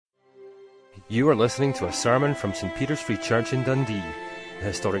You are listening to a sermon from St. Peter's Free Church in Dundee, the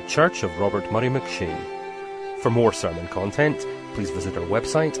historic church of Robert Murray McShane. For more sermon content, please visit our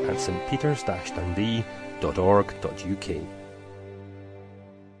website at stpeters-dundee.org.uk.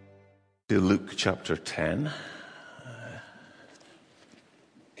 To Luke chapter 10.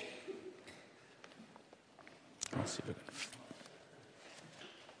 Let's see if I can...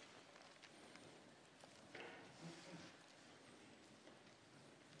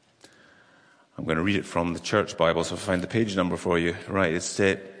 I'm going to read it from the church Bible, so I'll find the page number for you. Right, it's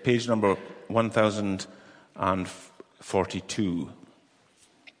page number 1042.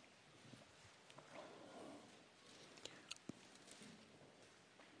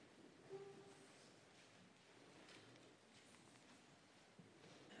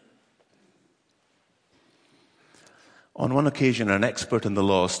 On one occasion, an expert in the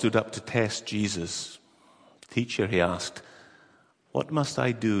law stood up to test Jesus. "Teacher," he asked, "what must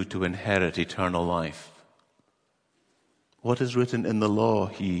I do to inherit eternal life?" "What is written in the law?"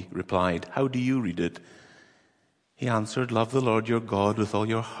 he replied. "How do you read it?" He answered, "Love the Lord your God with all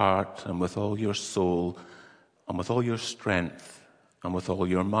your heart and with all your soul and with all your strength and with all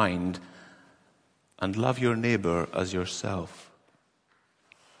your mind, and love your neighbor as yourself."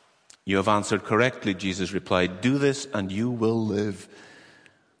 "You have answered correctly," Jesus replied. "Do this and you will live."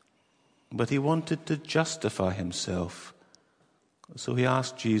 But he wanted to justify himself. So he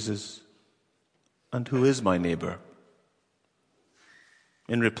asked Jesus, "And who is my neighbor?"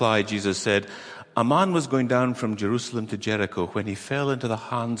 In reply, Jesus said, "A man was going down from Jerusalem to Jericho when he fell into the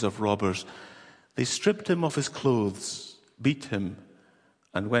hands of robbers. They stripped him of his clothes, beat him,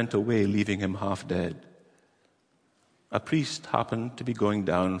 and went away, leaving him half dead. A priest happened to be going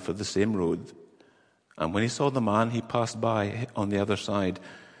down for the same road, and when he saw the man, he passed by on the other side.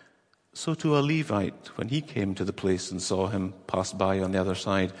 So to a Levite, when he came to the place and saw him, passed by on the other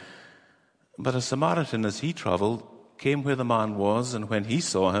side. But a Samaritan, as he traveled, came where the man was, and when he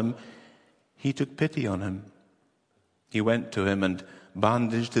saw him, he took pity on him. He went to him and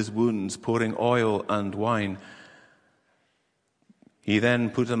bandaged his wounds, pouring oil and wine. He then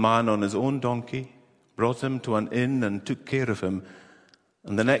put a man on his own donkey, brought him to an inn, and took care of him.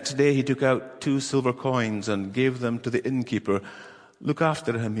 And the next day he took out 2 silver coins and gave them to the innkeeper. 'Look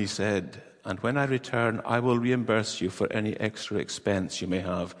after him,' he said, 'and when I return, I will reimburse you for any extra expense you may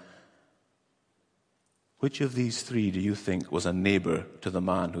have.' Which of these 3 do you think was a neighbor to the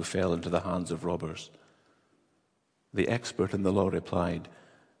man who fell into the hands of robbers?" The expert in the law replied,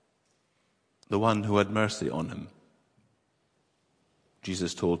 "The one who had mercy on him."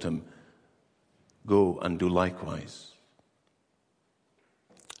 Jesus told him, "Go and do likewise."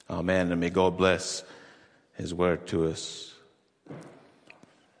 Amen, and may God bless his word to us.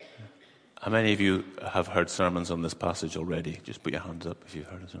 How many of you have heard sermons on this passage already? Just put your hands up if you've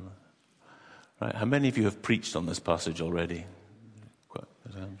heard a sermon. Right. How many of you have preached on this passage already?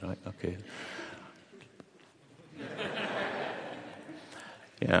 Right. Okay.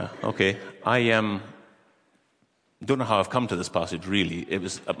 Yeah. Okay. I don't know how I've come to this passage. Really, it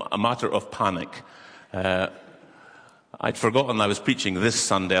was a matter of panic. I'd forgotten I was preaching this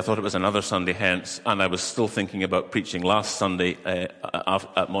Sunday. I thought it was another Sunday hence, and I was still thinking about preaching last Sunday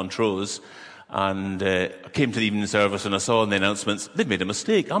at Montrose. And I came to the evening service and I saw in the announcements, they've made a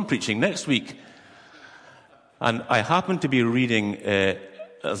mistake. I'm preaching next week. And I happened to be reading,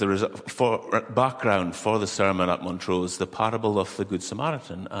 as a result, for background for the sermon at Montrose, the parable of the Good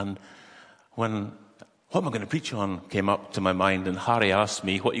Samaritan. And when "What am I going to preach on?" came up to my mind, and Harry asked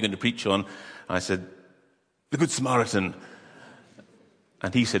me, "What are you going to preach on?" I said, "The Good Samaritan."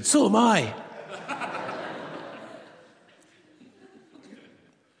 And he said, "So am I."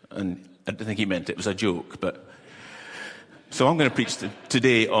 And I don't think he meant it was a joke, but... So I'm going to preach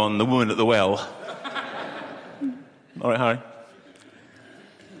today on the woman at the well. All right, Harry?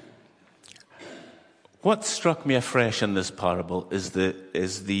 What struck me afresh in this parable is the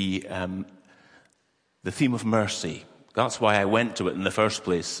theme of mercy. That's why I went to it in the first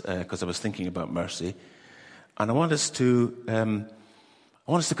place, because I was thinking about mercy. And I want us to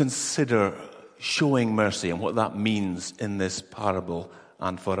consider showing mercy and what that means in this parable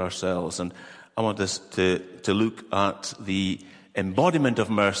and for ourselves. And I want us to look at the embodiment of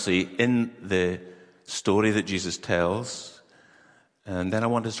mercy in the story that Jesus tells. And then I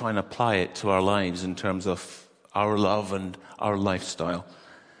want to try and apply it to our lives in terms of our love and our lifestyle.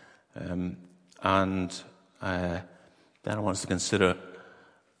 Then I want us to consider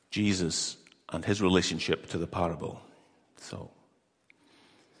Jesus and his relationship to the parable. So,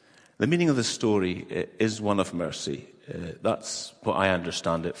 the meaning of the story is one of mercy. That's what I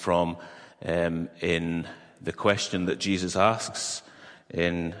understand it from in the question that Jesus asks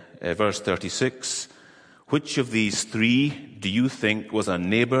in verse 36, which of these three do you think was a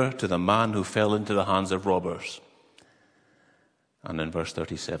neighbor to the man who fell into the hands of robbers? And in verse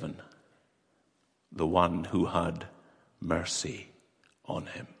 37, the one who had mercy on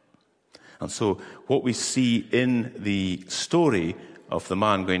him. And so what we see in the story of the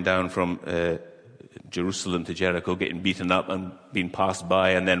man going down from Jerusalem to Jericho, getting beaten up and being passed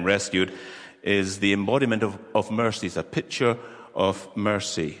by and then rescued, is the embodiment of mercy. It's a picture of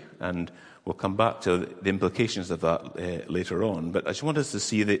mercy. And we'll come back to the implications of that later on. But I just want us to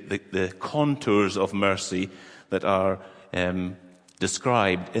see the contours of mercy that are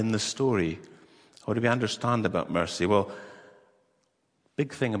described in the story. What do we understand about mercy? Well,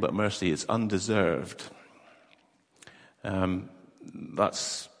 big thing about mercy is undeserved.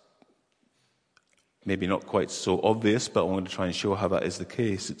 That's maybe not quite so obvious, but I'm going to try and show how that is the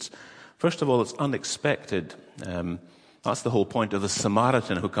case. First of all, it's unexpected. That's the whole point of the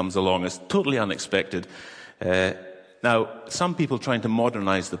Samaritan who comes along. It's totally unexpected. Now, some people trying to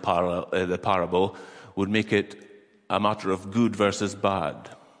modernize the parable would make it a matter of good versus bad.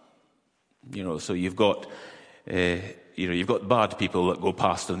 So you've got bad people that go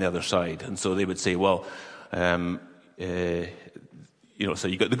past on the other side, and so they would say, well, so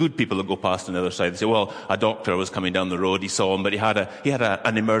you got the good people that go past on the other side. They say, well, a doctor was coming down the road, he saw him, but he had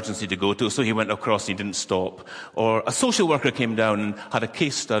an emergency to go to, so he went across, he didn't stop. Or a social worker came down and had a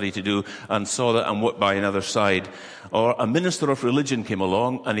case study to do and saw that and walked by another side. Or a minister of religion came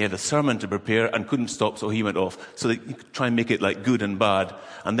along and he had a sermon to prepare and couldn't stop, so he went off. So they try and make it like good and bad.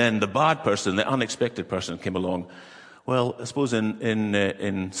 And then the bad person, the unexpected person, came along. Well, I suppose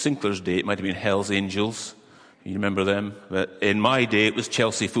in Sinclair's day, it might have been Hell's Angels. You remember them? But in my day, it was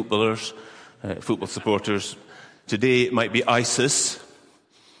Chelsea footballers, football supporters. Today, it might be ISIS.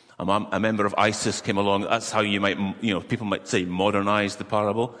 A member of ISIS came along. That's how people might say modernize the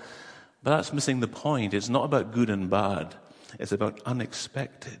parable. But that's missing the point. It's not about good and bad. It's about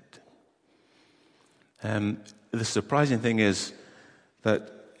unexpected. The surprising thing is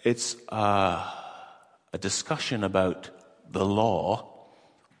that it's a discussion about the law,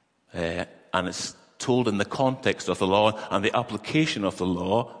 and it's told in the context of the law and the application of the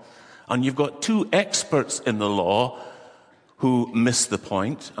law. And you've got two experts in the law who miss the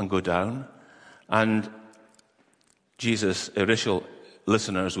point and go down. And Jesus' initial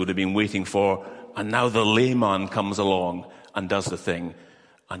listeners would have been waiting for, and now the layman comes along and does the thing.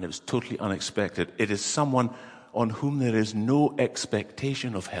 And it was totally unexpected. It is someone on whom there is no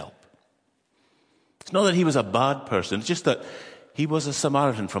expectation of help. It's not that he was a bad person. It's just that he was a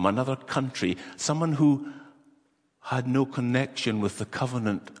Samaritan from another country, someone who had no connection with the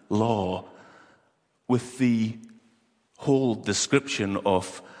covenant law, with the whole description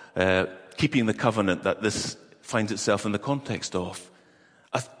of keeping the covenant that this finds itself in the context of.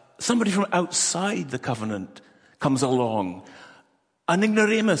 Somebody from outside the covenant comes along, an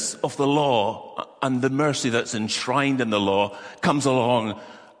ignoramus of the law and the mercy that's enshrined in the law comes along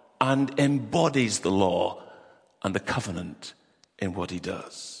and embodies the law and the covenant in what he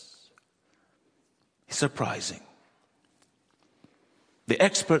does. It's surprising. The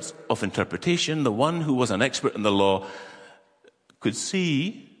experts of interpretation, the one who was an expert in the law, could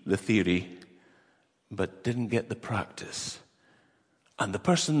see the theory, but didn't get the practice. And the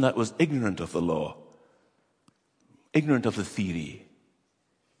person that was ignorant of the law, ignorant of the theory,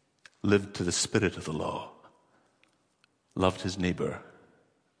 lived to the spirit of the law, loved his neighbor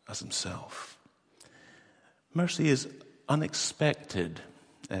as himself. Mercy is unexpected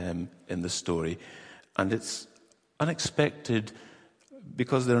in the story, and it's unexpected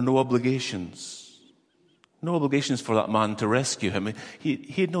because there are no obligations for that man to rescue him. He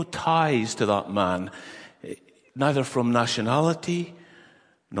had no ties to that man, neither from nationality,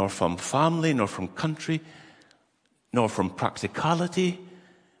 nor from family, nor from country, nor from practicality.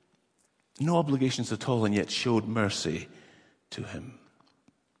 No obligations at all, and yet showed mercy to him.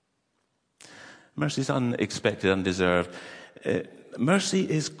 Mercy is unexpected, undeserved. Mercy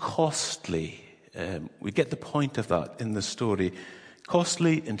is costly. We get the point of that in the story.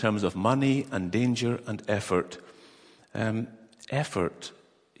 Costly in terms of money and danger and effort. Effort.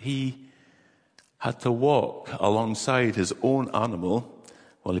 He had to walk alongside his own animal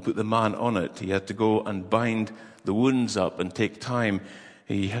while he put the man on it. He had to go and bind the wounds up and take time.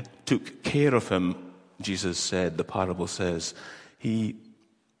 He took care of him, Jesus said, the parable says. He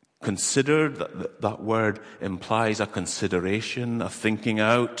considered, that word implies a consideration, a thinking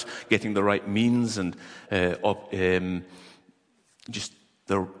out, getting the right means and just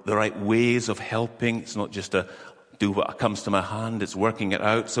the right ways of helping. It's not just a do what comes to my hand, it's working it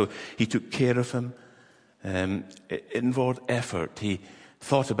out. So he took care of him. It involved effort. He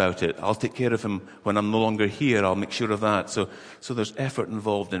thought about it. I'll take care of him when I'm no longer here. I'll make sure of that. So there's effort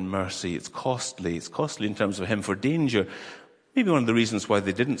involved in mercy. It's costly. It's costly in terms of him for danger. Maybe one of the reasons why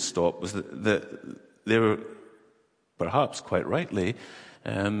they didn't stop was that they were, perhaps quite rightly,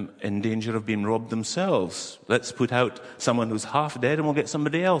 in danger of being robbed themselves. Let's put out someone who's half dead and we'll get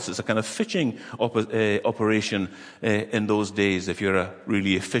somebody else. It's a kind of fishing operation in those days if you're a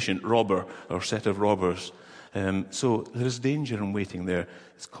really efficient robber or set of robbers. So there's danger in waiting there.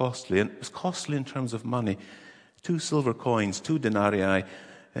 It's costly. And it's costly in terms of money. 2 silver coins, 2 denarii.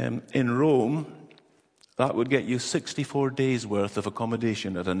 In Rome, that would get you 64 days' worth of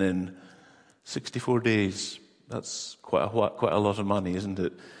accommodation at an inn. 64 days. That's quite a lot of money, isn't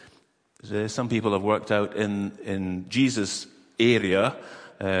it? Some people have worked out in Jesus' area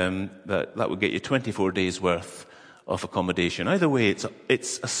that would get you 24 days' worth of accommodation. Either way,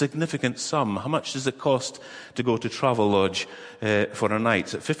 it's a significant sum. How much does it cost to go to Travelodge for a night?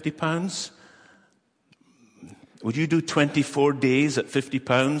 Is it £50? Would you do 24 days at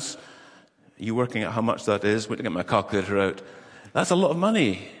 £50? Are you working out how much that is? Wait to get my calculator out. That's a lot of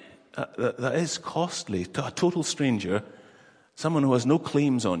money. That is costly to a total stranger, someone who has no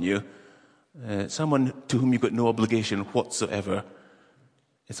claims on you, someone to whom you've got no obligation whatsoever.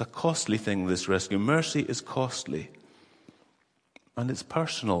 It's a costly thing, this rescue. Mercy is costly. And it's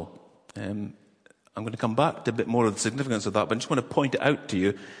personal. I'm going to come back to a bit more of the significance of that, but I just want to point it out to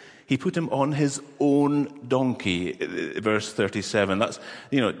you. He put him on his own donkey, verse 37. That's,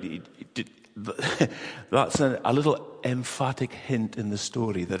 that's a little emphatic hint in the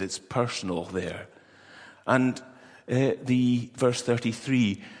story that it's personal there. And the verse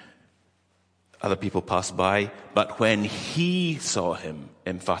 33, other people passed by, but when he saw him,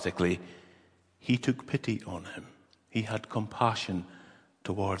 emphatically, he took pity on him. He had compassion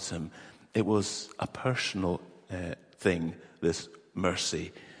towards him. It was a personal thing, this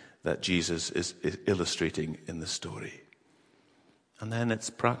mercy that Jesus is illustrating in the story. And then it's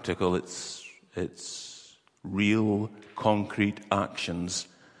practical, it's real, concrete actions.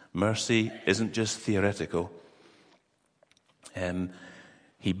 Mercy isn't just theoretical.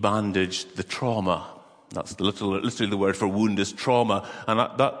 He bandaged the trauma. That's literally the word for wound is trauma. And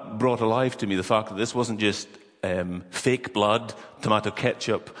that brought alive to me the fact that this wasn't just fake blood, tomato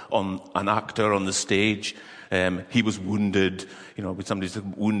ketchup on an actor on the stage. He was wounded. When somebody's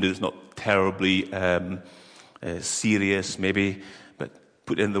wounded, it's not terribly serious, maybe, but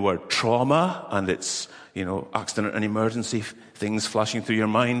put in the word trauma, and it's, accident and emergency, things flashing through your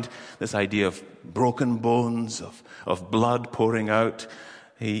mind. This idea of broken bones, of blood pouring out.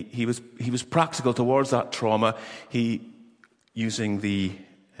 He was practical towards that trauma. Using the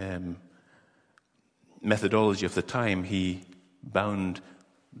methodology of the time, he bound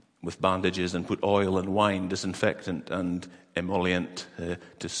with bandages and put oil and wine, disinfectant and emollient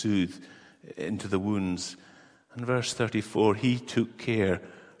to soothe into the wounds. And verse 34, he took care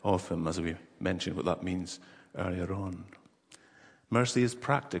of him, as we mentioned what that means earlier on. Mercy is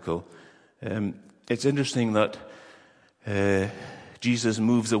practical. It's interesting that Jesus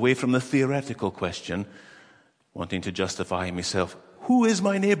moves away from the theoretical question, wanting to justify himself. Who is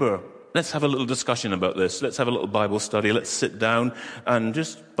my neighbor? Let's have a little discussion about this. Let's have a little Bible study. Let's sit down and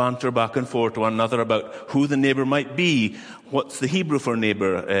just banter back and forth to one another about who the neighbor might be. What's the Hebrew for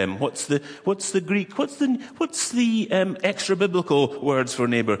neighbor? What's the Greek? What's the extra biblical words for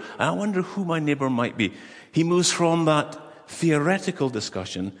neighbor? And I wonder who my neighbor might be. He moves from that theoretical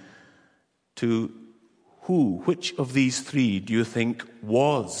discussion to which of these three do you think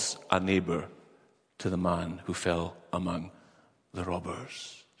was a neighbor to the man who fell among the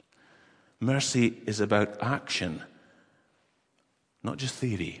robbers? Mercy is about action, not just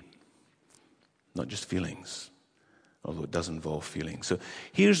theory, not just feelings, although it does involve feelings. So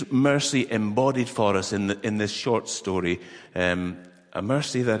here's mercy embodied for us in this short story, a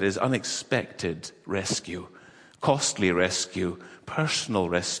mercy that is unexpected rescue, costly rescue, personal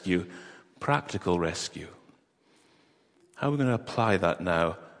rescue, practical rescue. How are we going to apply that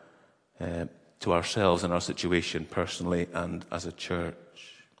now to ourselves and our situation personally and as a church?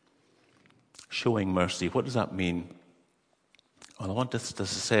 Showing mercy, what does that mean? Well, I want us, as I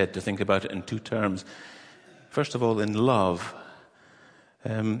said, to think about it in two terms. First of all, in love.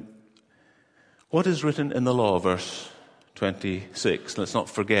 What is written in the law, verse 26? Let's not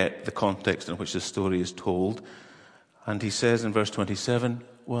forget the context in which the story is told. And he says in verse 27,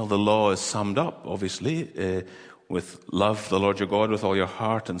 well, the law is summed up, obviously, with love the Lord your God with all your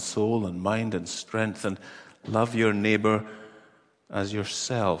heart and soul and mind and strength, and love your neighbor as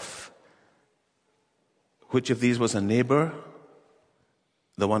yourself. Which of these was a neighbor?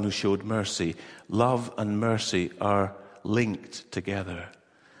 The one who showed mercy. Love and mercy are linked together.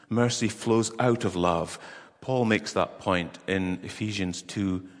 Mercy flows out of love. Paul makes that point in Ephesians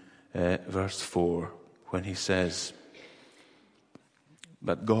 2, verse 4, when he says,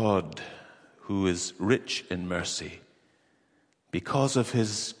 "But God, who is rich in mercy, because of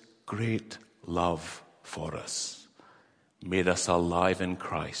his great love for us, made us alive in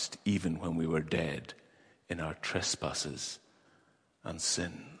Christ, even when we were dead in our trespasses and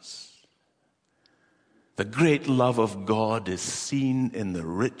sins." The great love of God is seen in the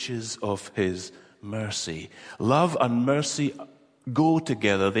riches of his mercy. Love and mercy go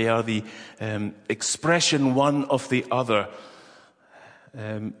together. They are the expression one of the other.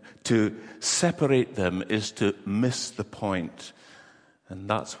 To separate them is to miss the point. And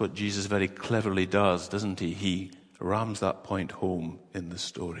that's what Jesus very cleverly does, doesn't he? He rams that point home in the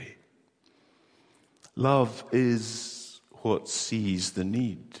story. Love is what sees the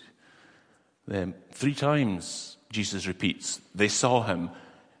need. 3 times Jesus repeats, they saw him.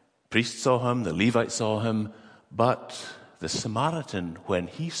 Priests saw him, the Levites saw him, but the Samaritan, when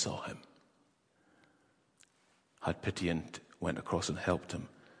he saw him, had pity and went across and helped him.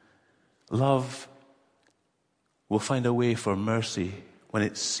 Love will find a way for mercy when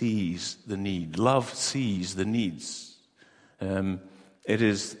it sees the need. Love sees the needs. It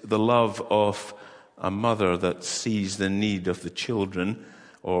is the love of a mother that sees the need of the children,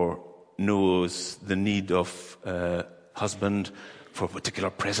 or knows the need of a husband for a particular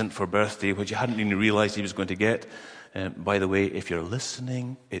present for birthday, which you hadn't even realized he was going to get. By the way, if you're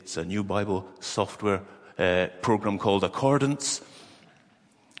listening, it's a new Bible software program called Accordance.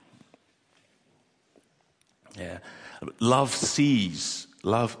 Yeah. Love sees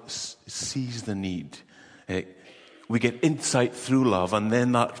the need. We get insight through love, and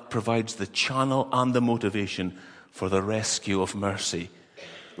then that provides the channel and the motivation for the rescue of mercy.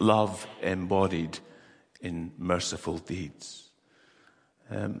 Love embodied in merciful deeds.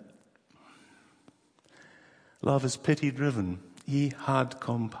 Love is pity-driven. He had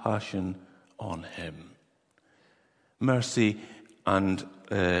compassion on him. Mercy and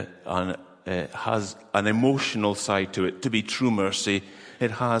has an emotional side to it. To be true mercy,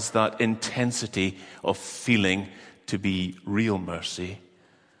 it has that intensity of feeling to be real mercy.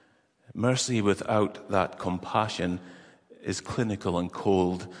 Mercy without that compassion is clinical and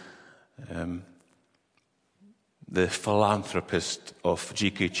cold. The philanthropist of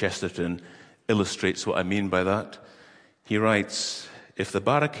G.K. Chesterton illustrates what I mean by that. He writes, "If the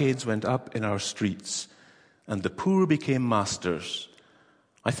barricades went up in our streets and the poor became masters,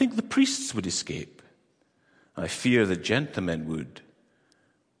 I think the priests would escape. I fear the gentlemen would.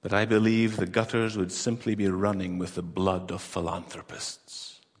 But I believe the gutters would simply be running with the blood of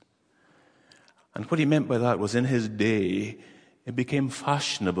philanthropists." And what he meant by that was, in his day, it became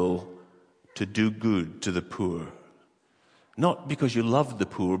fashionable to do good to the poor. Not because you loved the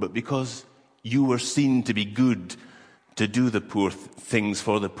poor, but because you were seen to be good to do the poor things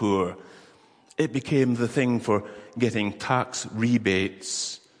for the poor. It became the thing for getting tax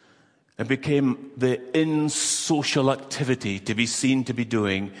rebates. It became the in-social activity to be seen to be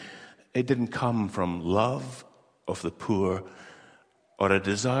doing. It didn't come from love of the poor or a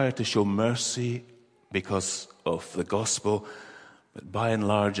desire to show mercy because of the gospel. But by and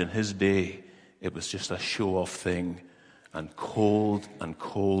large, in his day, it was just a show-off thing, and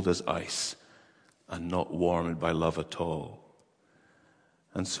cold as ice, and not warmed by love at all.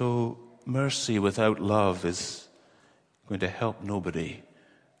 And so mercy without love is going to help nobody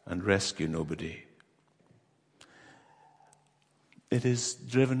and rescue nobody. It is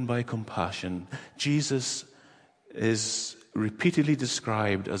driven by compassion. Jesus is repeatedly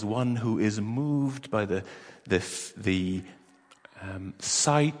described as one who is moved by the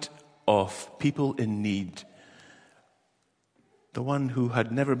sight of people in need. The one who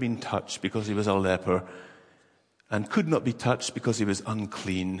had never been touched because he was a leper and could not be touched because he was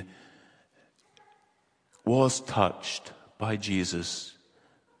unclean, was touched by Jesus.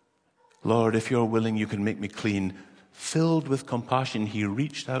 "Lord, if you're willing, you can make me clean." Filled with compassion, he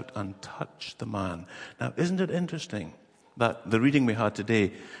reached out and touched the man. Now, isn't it interesting that the reading we had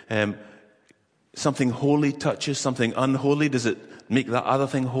today, something holy touches something unholy? Does it make that other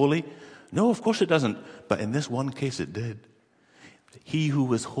thing holy? No, of course it doesn't. But in this one case, it did. He who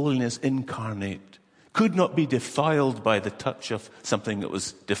was holiness incarnate could not be defiled by the touch of something that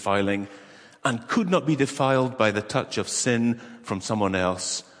was defiling, and could not be defiled by the touch of sin from someone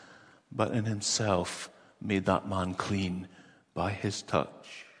else, but in himself made that man clean by his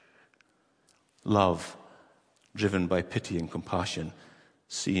touch. Love, driven by pity and compassion,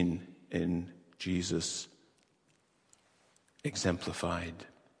 seen in Jesus, exemplified.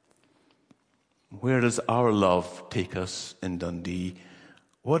 Where does our love take us in Dundee?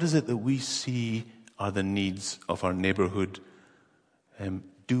 What is it that we see are the needs of our neighbourhood?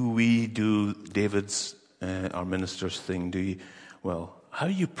 Do we do David's, our minister's thing? How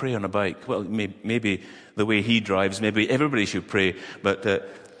do you pray on a bike? Well, maybe the way he drives, maybe everybody should pray, but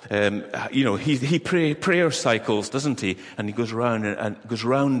he prayer cycles, doesn't he? And he goes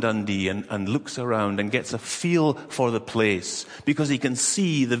round Dundee and looks around and gets a feel for the place because he can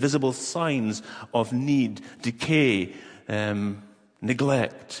see the visible signs of need, decay,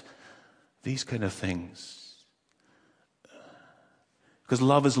 neglect, these kind of things. Because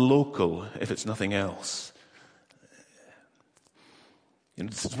love is local, if it's nothing else.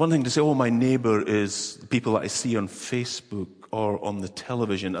 It's one thing to say, my neighbour is the people that I see on Facebook or on the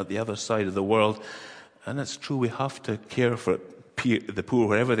television at the other side of the world. And it's true, we have to care for the poor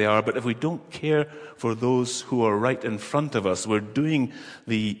wherever they are. But if we don't care for those who are right in front of us, we're doing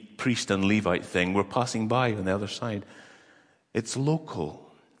the priest and Levite thing. We're passing by on the other side. It's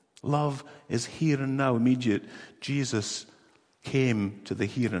local. Love is here and now, immediate. Jesus came to the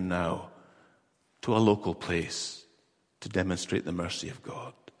here and now, to a local place, to demonstrate the mercy of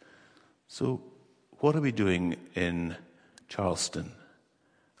God. So, what are we doing in Charleston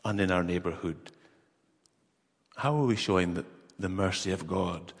and in our neighbourhood? How are we showing the mercy of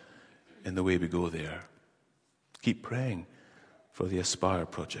God in the way we go there? Keep praying for the Aspire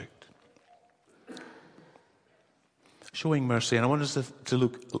project. Showing mercy, and I want us to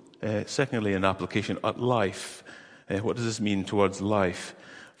look, secondly, in application at life. What does this mean towards life?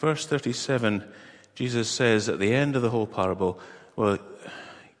 Verse 37, Jesus says at the end of the whole parable,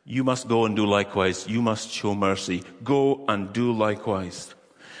 you must go and do likewise. You must show mercy. Go and do likewise.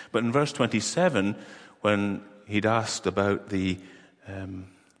 But in verse 27, when he'd asked about the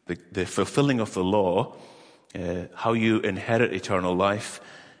fulfilling of the law, how you inherit eternal life,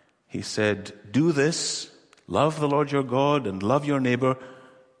 he said, do this, love the Lord your God and love your neighbor,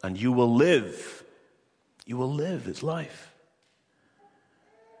 and you will live. You will live. It's life.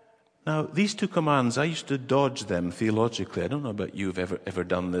 Now, these two commands, I used to dodge them theologically. I don't know about you, if ever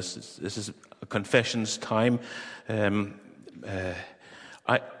done this. This is a confessions time. I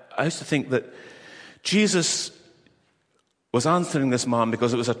used to think that Jesus was answering this man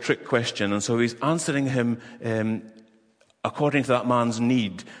because it was a trick question, and so he's answering him according to that man's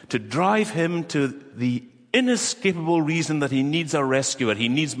need, to drive him to the inescapable reason that he needs a rescuer, he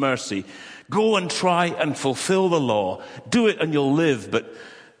needs mercy. Go and try and fulfill the law. Do it and you'll live, but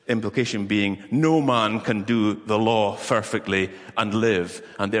implication being no man can do the law perfectly and live.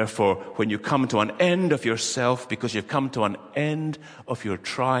 And therefore, when you come to an end of yourself, because you've come to an end of your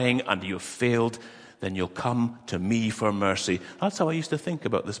trying and you've failed, then you'll come to me for mercy. That's how I used to think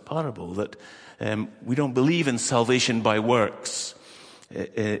about this parable, that we don't believe in salvation by works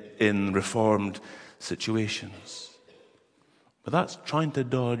in reformed situations. But that's trying to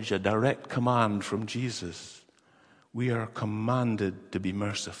dodge a direct command from Jesus. We are commanded to be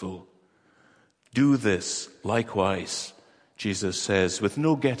merciful. Do this likewise, Jesus says, with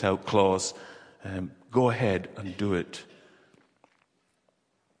no get-out clause. Go ahead and do it.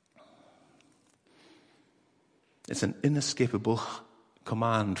 It's an inescapable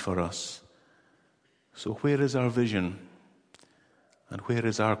command for us. So where is our vision? And where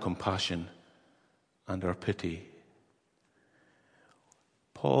is our compassion and our pity?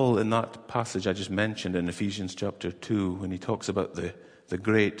 Paul, in that passage I just mentioned in Ephesians chapter 2, when he talks about the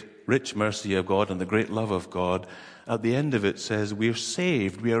great, rich mercy of God and the great love of God, at the end of it says, we are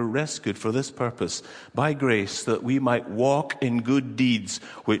saved, we are rescued for this purpose, by grace, that we might walk in good deeds,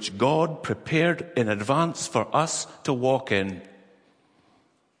 which God prepared in advance for us to walk in.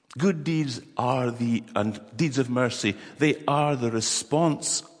 Good deeds and deeds of mercy, they are the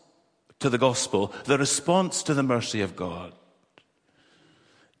response to the gospel, the response to the mercy of God.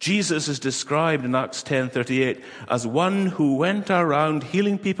 Jesus is described in Acts 10:38 as one who went around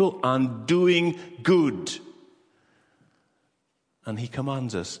healing people and doing good. And he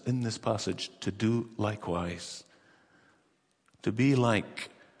commands us in this passage to do likewise. To be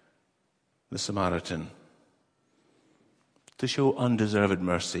like the Samaritan. To show undeserved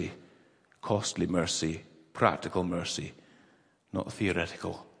mercy, costly mercy, practical mercy, not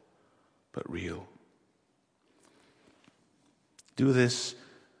theoretical, but real. Do this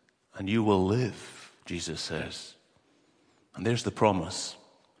and you will live, Jesus says. And there's the promise.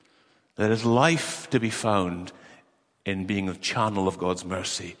 There is life to be found in being a channel of God's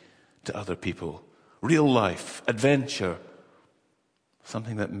mercy to other people. Real life, adventure,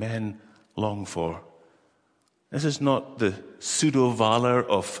 something that men long for. This is not the pseudo-valor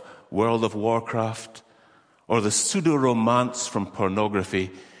of World of Warcraft or the pseudo-romance from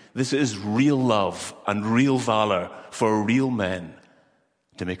pornography. This is real love and real valor for real men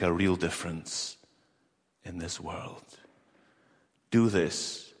to make a real difference in this world. Do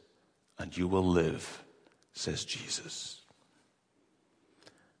this and you will live, says Jesus.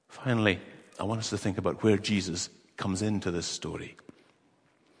 Finally, I want us to think about where Jesus comes into this story.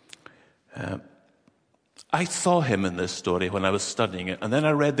 I saw him in this story when I was studying it, and then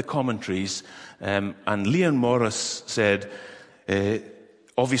I read the commentaries, and Leon Morris said,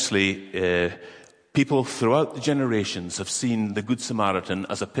 obviously, people throughout the generations have seen the Good Samaritan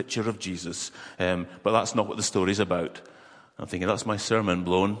as a picture of Jesus, but that's not what the story's about. I'm thinking, that's my sermon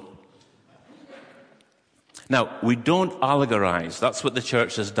blown. Now, we don't allegorize. That's what the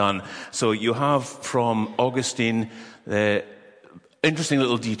church has done. So you have from Augustine interesting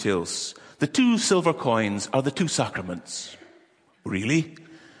little details. The 2 silver coins are the 2 sacraments. Really?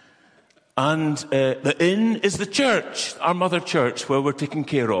 And the inn is the church, our mother church, where we're taken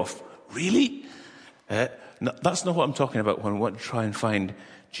care of. Really? No, that's not what I'm talking about when we want to try and find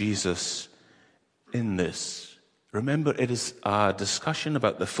Jesus in this. Remember, it is a discussion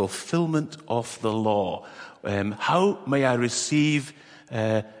about the fulfillment of the law. How may I receive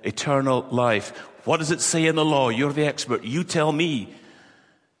eternal life? What does it say in the law? You're the expert. You tell me.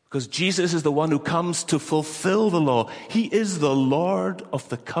 Because Jesus is the one who comes to fulfill the law. He is the Lord of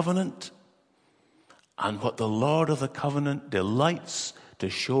the covenant. And what the Lord of the covenant delights to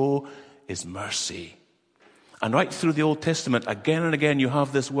show is mercy. And right through the Old Testament, again and again, you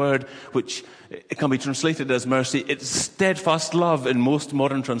have this word which it can be translated as mercy. It's steadfast love in most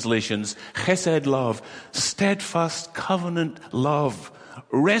modern translations. Chesed love. Steadfast covenant love.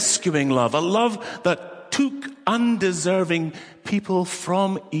 Rescuing love. A love that took undeserving people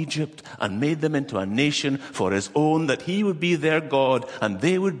from Egypt and made them into a nation for his own, that he would be their God and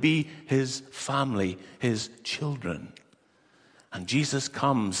they would be his family, his children. And Jesus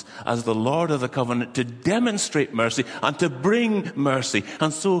comes as the Lord of the covenant to demonstrate mercy and to bring mercy.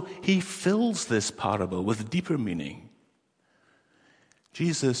 And so he fills this parable with deeper meaning.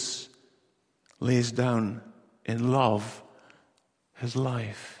 Jesus lays down in love his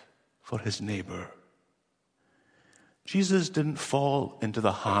life for his neighbor. Jesus didn't fall into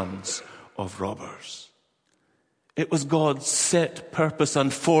the hands of robbers. It was God's set purpose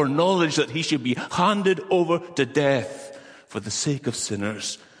and foreknowledge that he should be handed over to death for the sake of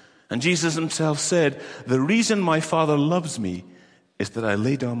sinners. And Jesus himself said, the reason my Father loves me is that I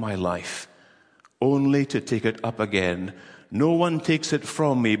lay down my life, only to take it up again. No one takes it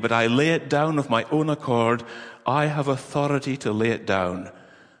from me, but I lay it down of my own accord. I have authority to lay it down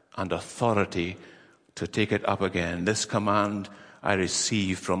and authority to take it up again. This command I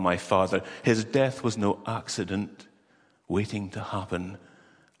received from my Father. His death was no accident waiting to happen.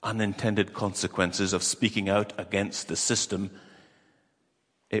 Unintended consequences of speaking out against the system.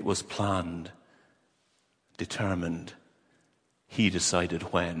 It was planned, determined. He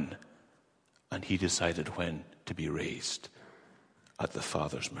decided when, and he decided when to be raised at the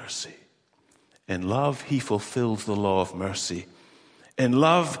Father's mercy. In love, he fulfills the law of mercy. In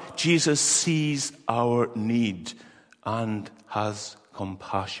love, Jesus sees our need and has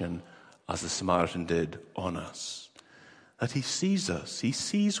compassion, as the Samaritan did, on us. That he sees us. He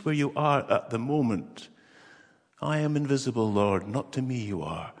sees where you are at the moment. I am invisible, Lord. Not to me you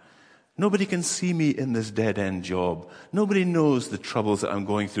are. Nobody can see me in this dead-end job. Nobody knows the troubles that I'm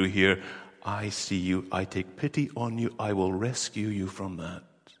going through here. I see you. I take pity on you. I will rescue you from that.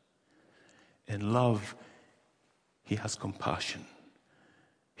 In love, he has compassion.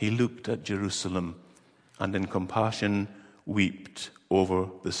 He looked at Jerusalem and in compassion wept over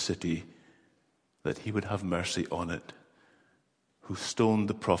the city, that he would have mercy on it, who stoned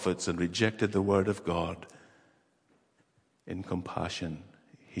the prophets and rejected the word of God. In compassion,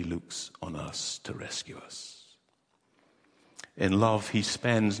 he looks on us to rescue us. In love, he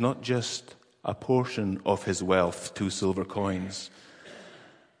spends not just a portion of his wealth, 2 silver coins,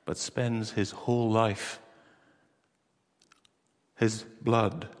 but spends his whole life, his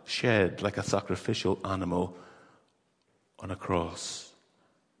blood shed like a sacrificial animal on a cross,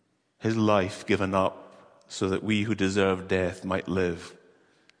 his life given up so that we who deserve death might live,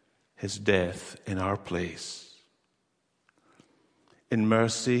 his death in our place. In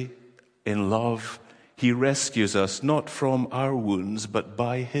mercy, in love, he rescues us not from our wounds, but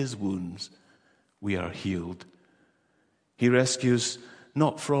by his wounds we are healed. He rescues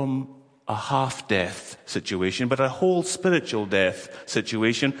not from a half-death situation, but a whole spiritual death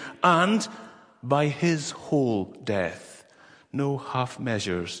situation, and by his whole death. No half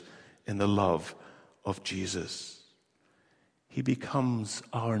measures in the love of Jesus. He becomes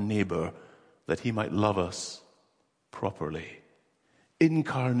our neighbor that he might love us properly,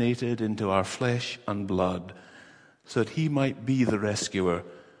 incarnated into our flesh and blood so that he might be the rescuer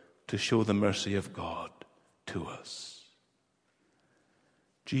to show the mercy of God to us.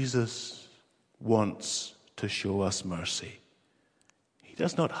 Jesus wants to show us mercy. He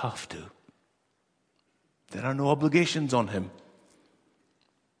does not have to. There are no obligations on him.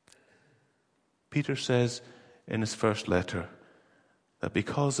 Peter says in his first letter that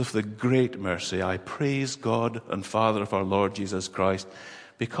because of the great mercy, I praise God and Father of our Lord Jesus Christ,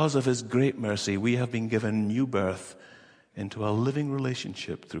 because of his great mercy, we have been given new birth into a living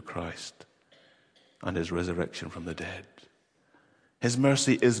relationship through Christ and his resurrection from the dead. His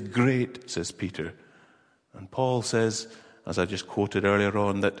mercy is great, says Peter. And Paul says, as I just quoted earlier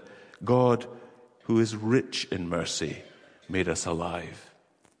on, that God, who is rich in mercy, made us alive.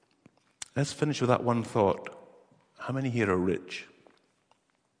 Let's finish with that one thought. How many here are rich?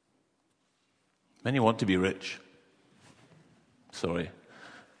 Many want to be rich. Sorry.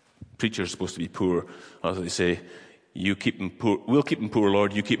 Preachers are supposed to be poor. As they say, you keep them poor. We'll keep them poor,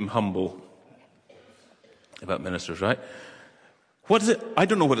 Lord. You keep them humble. About ministers, right? What is it? I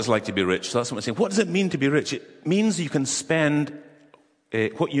don't know what it's like to be rich. So that's what I'm saying. What does it mean to be rich? It means you can spend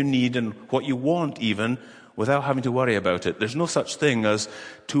what you need and what you want even without having to worry about it. There's no such thing as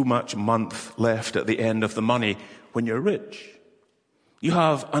too much month left at the end of the money when you're rich. You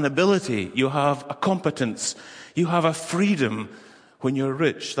have an ability, you have a competence, you have a freedom when you're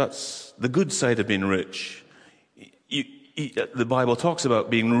rich. That's the good side of being rich. The Bible talks about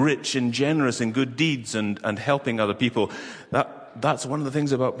being rich and generous in good deeds and helping other people. That's one of the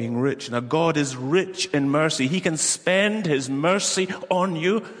things about being rich. Now, God is rich in mercy. He can spend his mercy on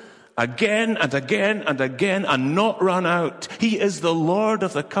you again and again and again and not run out. He is the Lord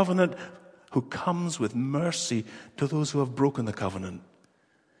of the covenant who comes with mercy to those who have broken the covenant.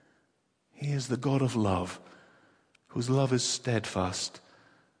 He is the God of love, whose love is steadfast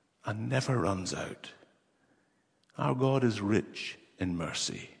and never runs out. Our God is rich in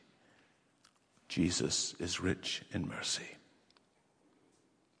mercy. Jesus is rich in mercy.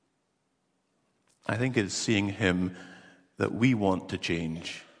 I think it's seeing him that we want to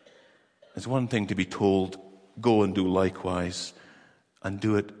change. It's one thing to be told, go and do likewise, and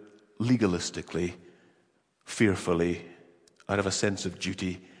do it legalistically, fearfully, out of a sense of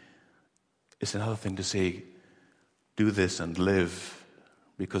duty. It's another thing to say, do this and live,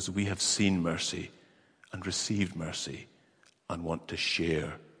 because we have seen mercy and received mercy and want to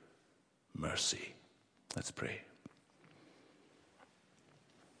share mercy. Let's pray.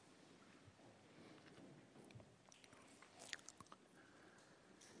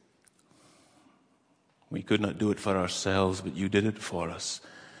 We could not do it for ourselves, but you did it for us.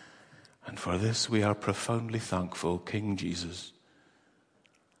 And for this we are profoundly thankful, King Jesus,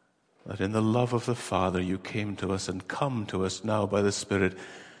 that in the love of the Father you came to us and come to us now by the Spirit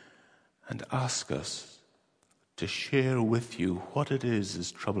and ask us to share with you what it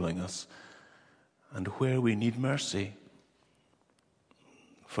is troubling us and where we need mercy.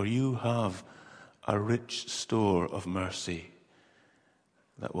 For you have a rich store of mercy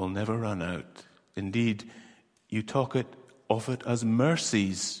that will never run out. Indeed, you talk of it as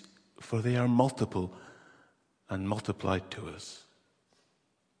mercies, for they are multiple and multiplied to us.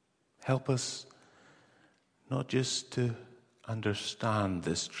 Help us not just to understand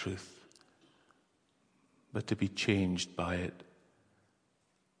this truth, but to be changed by it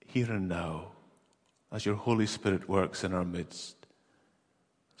here and now as your Holy Spirit works in our midst,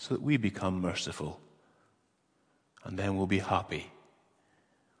 so that we become merciful, and then we'll be happy.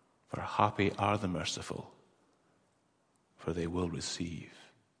 For happy are the merciful, for they will receive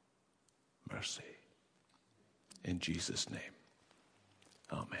mercy. In Jesus' name,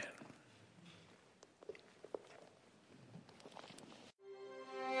 amen.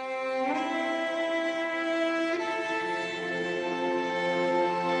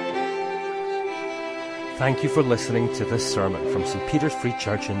 Thank you for listening to this sermon from St. Peter's Free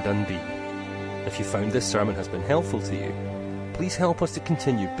Church in Dundee. If you found this sermon has been helpful to you, please help us to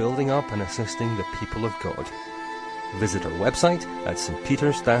continue building up and assisting the people of God. Visit our website at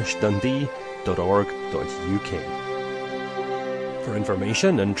stpeters-dundee.org.uk. For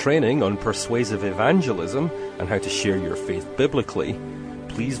information and training on persuasive evangelism and how to share your faith biblically,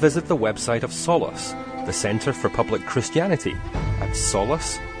 please visit the website of Solace, the Centre for Public Christianity, at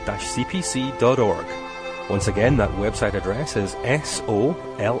solace-cpc.org. Once again, that website address is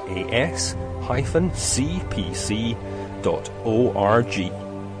solas-cpc.org.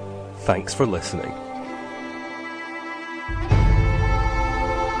 Thanks for listening.